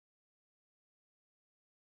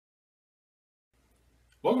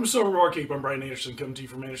Welcome to Sober Barkeep. I'm Brian Anderson, coming to you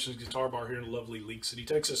from Anderson's Guitar Bar here in lovely League City,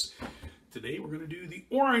 Texas. Today we're going to do the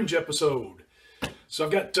orange episode. So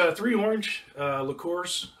I've got three orange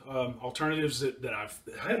liqueurs, alternatives that I've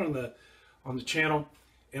had on the channel,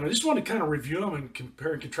 and I just want to kind of review them and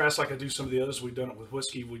compare and contrast like I do some of the others. We've done it with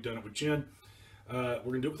whiskey, we've done it with gin. We're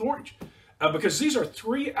going to do it with orange. Because these are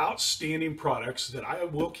three outstanding products that I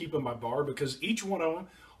will keep in my bar, because each one of them,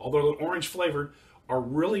 although they're orange flavored, are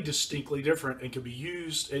really distinctly different and can be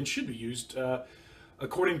used and should be used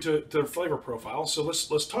according to their flavor profile. So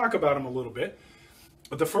let's talk about them a little bit.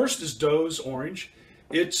 The first is Doe's Orange.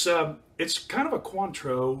 It's kind of a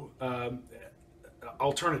Cointreau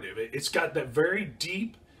alternative. It's got that very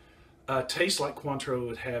deep taste like Cointreau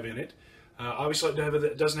would have in it. Obviously,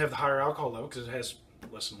 it doesn't have the higher alcohol level because it has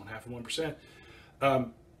less than 0.5% of 1%.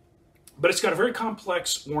 But it's got a very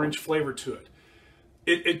complex orange flavor to it.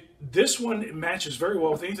 This one matches very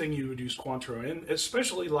well with anything you would use Cointreau in,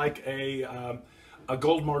 especially like a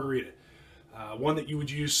gold margarita. One that you would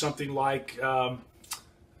use something like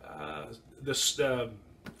this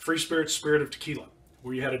Free Spirit of Tequila,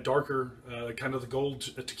 where you had a darker kind of the gold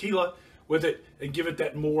tequila with it and give it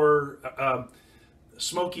that more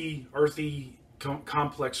smoky, earthy,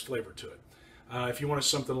 complex flavor to it. If you wanted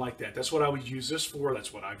something like that, that's what I would use this for.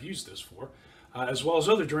 That's what I've used this for. As well as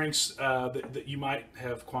other drinks that you might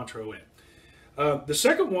have Cointreau in. The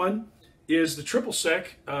second is the triple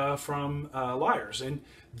sec from Liars, and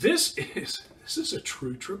this is a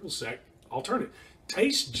true triple sec alternative.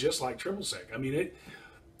 Tastes just like triple sec. I mean,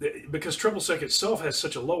 because triple sec itself has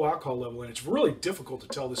such a low alcohol level, and it's really difficult to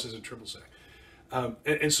tell this isn't triple sec.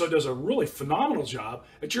 And so it does a really phenomenal job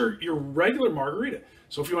at your regular margarita.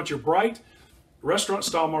 So if you want your bright restaurant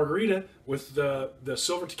style margarita with the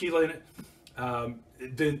silver tequila in it,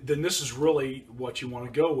 then this is really what you want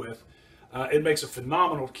to go with. It makes a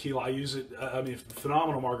phenomenal tequila. I use it.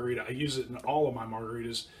 Phenomenal margarita. I use it in all of my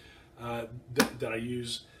margaritas that I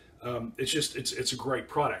use. It's a great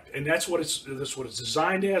product, and that's what it's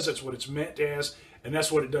designed as. That's what it's meant as, and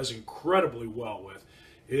that's what it does incredibly well with.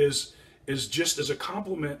 Is just as a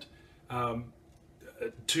complement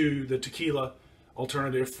to the tequila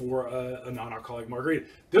alternative for a non-alcoholic margarita.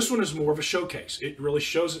 This one is more of a showcase. It really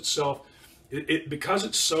shows itself. Because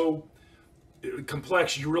it's so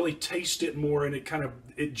complex, you really taste it more, and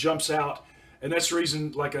it jumps out. And that's the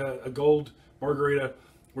reason, like a gold margarita,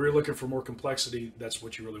 where you're looking for more complexity, that's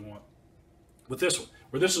what you really want. With this one,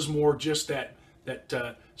 where this is more just that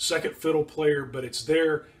second fiddle player, but it's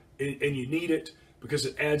there, and you need it because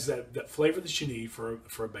it adds that flavor that you need for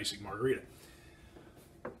a basic margarita.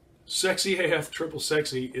 Sexy AF Triple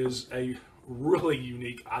Sexy is a really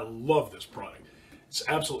unique. I love this product. It's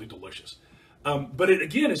absolutely delicious. But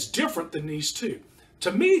again, it's different than these two.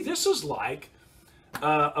 To me, this is like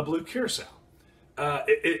a blue curacao,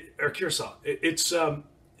 or curacao.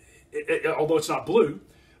 Although it's not blue,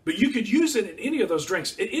 but you could use it in any of those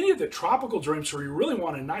drinks. In any of the tropical drinks where you really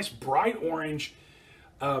want a nice bright orange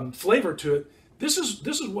flavor to it, this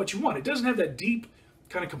is what you want. It doesn't have that deep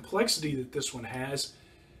kind of complexity that this one has,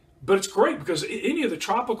 but it's great because any of the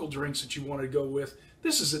tropical drinks that you want to go with,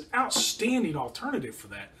 this is an outstanding alternative for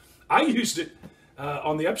that. I used it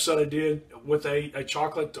on the episode I did with a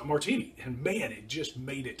chocolate martini, and man, it just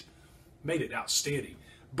made it outstanding.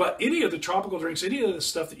 But any of the tropical drinks, any of the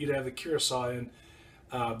stuff that you'd have the curacao in,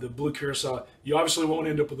 the blue curacao, you obviously won't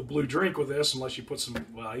end up with a blue drink with this unless you put some,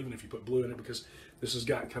 well, even if you put blue in it, because this has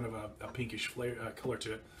got kind of a pinkish flavor, color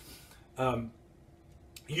to it.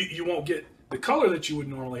 You won't get the color that you would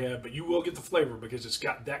normally have, but you will get the flavor because it's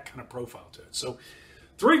got that kind of profile to it. So,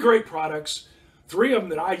 three great products. Three of them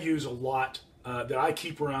that I use a lot, that I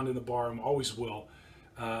keep around in the bar and always will.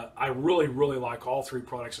 I really, really like all three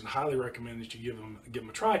products and highly recommend that you give them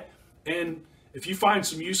a try. And if you find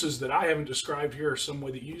some uses that I haven't described here or some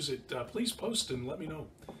way that you use it, please post and let me know.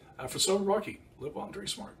 For Sober Barkeep, live well and drink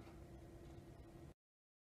smart.